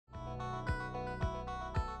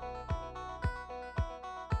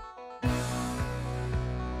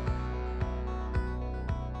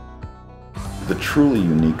The truly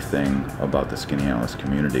unique thing about the Skaneateles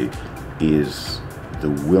community is the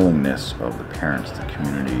willingness of the parents, the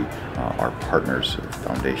community, our partners,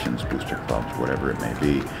 foundations, booster clubs, whatever it may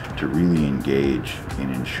be, to really engage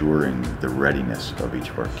in ensuring the readiness of each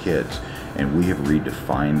of our kids. And we have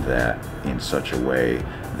redefined that in such a way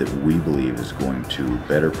that we believe is going to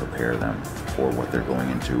better prepare them for what they're going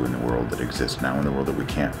into in the world that exists now, in the world that we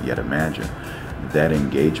can't yet imagine. That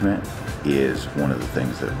engagement is one of the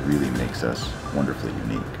things that really makes us wonderfully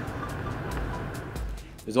unique.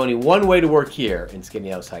 There's only one way to work here in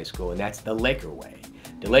Skaneateles High School, and that's the Laker way.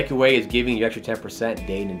 The Laker way is giving you extra 10%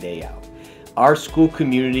 day in and day out. Our school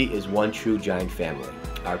community is one true giant family.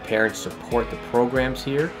 Our parents support the programs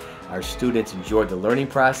here, our students enjoy the learning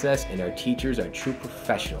process, and our teachers are true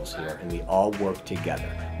professionals here, and we all work together.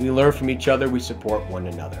 We learn from each other, we support one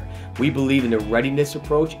another. We believe in the readiness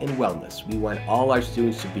approach and wellness. We want all our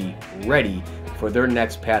students to be ready for their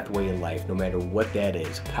next pathway in life, no matter what that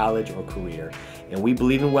is, college or career. And we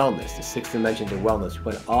believe in wellness, the 6 dimensions of wellness.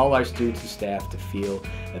 We want all our students and staff to feel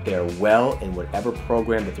that they are well in whatever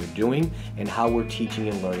program that they're doing and how we're teaching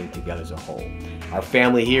and learning together as a whole. Our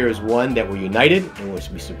family here is one that we're united in which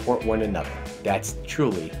we support one another. That's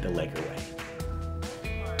truly the Laker way.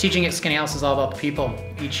 Teaching at Skaneateles is all about the people.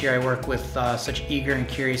 Each year I work with such eager and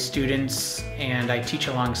curious students, and I teach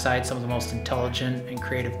alongside some of the most intelligent and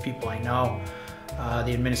creative people I know.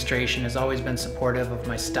 The administration has always been supportive of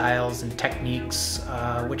my styles and techniques,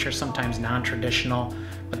 which are sometimes non-traditional,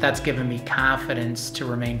 but that's given me confidence to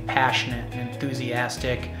remain passionate and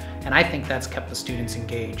enthusiastic, and I think that's kept the students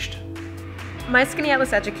engaged. My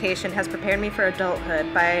Skaneateles education has prepared me for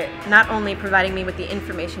adulthood by not only providing me with the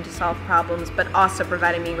information to solve problems, but also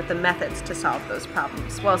providing me with the methods to solve those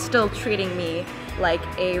problems, while still treating me like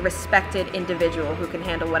a respected individual who can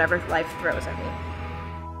handle whatever life throws at me.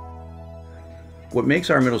 What makes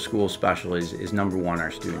our middle school special is number one,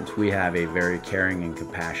 our students. We have a very caring and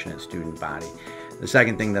compassionate student body. The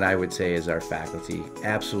second thing that I would say is our faculty,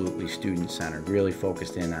 absolutely student-centered, really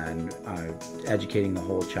focused in on educating the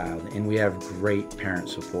whole child, and we have great parent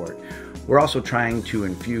support. We're also trying to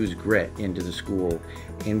infuse grit into the school,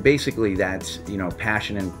 and basically that's,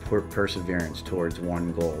 passion and perseverance towards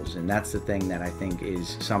one goals, and that's the thing that I think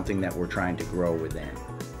is something that we're trying to grow within.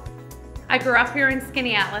 I grew up here in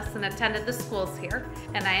Skaneateles and attended the schools here,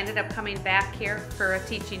 and I ended up coming back here for a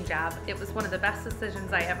teaching job. It was one of the best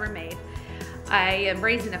decisions I ever made. I am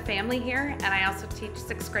raising a family here, and I also teach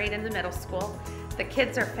 6th grade in the middle school. The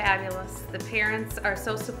kids are fabulous. The parents are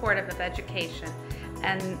so supportive of education,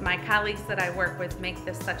 and my colleagues that I work with make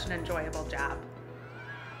this such an enjoyable job.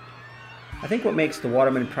 I think what makes the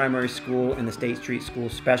Waterman Primary School and the State Street School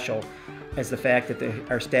special is the fact that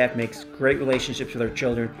our staff makes great relationships with our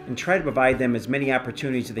children and try to provide them as many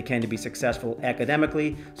opportunities as they can to be successful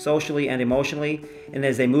academically, socially, and emotionally. And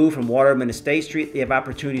as they move from Waterman to State Street, they have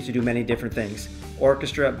opportunities to do many different things.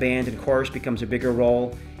 Orchestra, band, and chorus becomes a bigger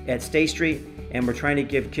role at State Street, and we're trying to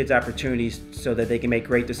give kids opportunities so that they can make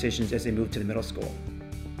great decisions as they move to the middle school.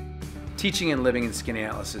 Teaching and living in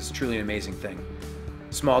Skaneateles is truly an amazing thing.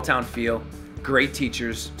 Small town feel, great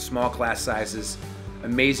teachers, small class sizes,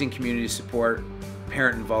 amazing community support,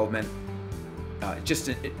 parent involvement, just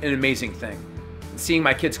an amazing thing. And seeing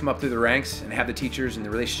my kids come up through the ranks and have the teachers and the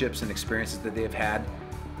relationships and experiences that they have had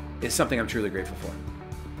is something I'm truly grateful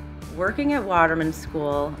for. Working at Waterman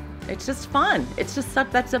School, it's just fun. It's just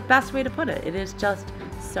that's the best way to put it. It is just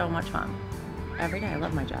so much fun. Every day I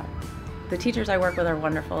love my job. The teachers I work with are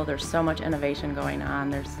wonderful. There's so much innovation going on.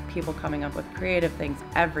 There's people coming up with creative things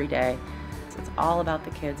every day. It's all about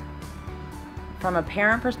the kids. From a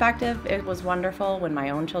parent perspective, it was wonderful when my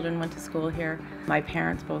own children went to school here. My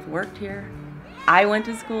parents both worked here. I went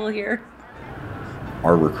to school here.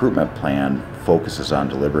 Our recruitment plan focuses on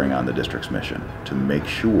delivering on the district's mission to make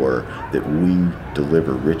sure that we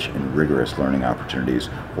deliver rich and rigorous learning opportunities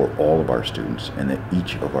for all of our students, and that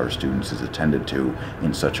each of our students is attended to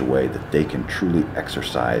in such a way that they can truly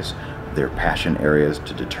exercise their passion areas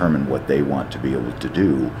to determine what they want to be able to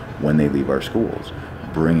do when they leave our schools.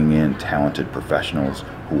 Bringing in talented professionals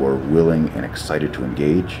who are willing and excited to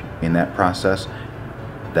engage in that process,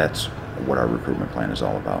 that's what our recruitment plan is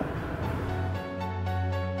all about.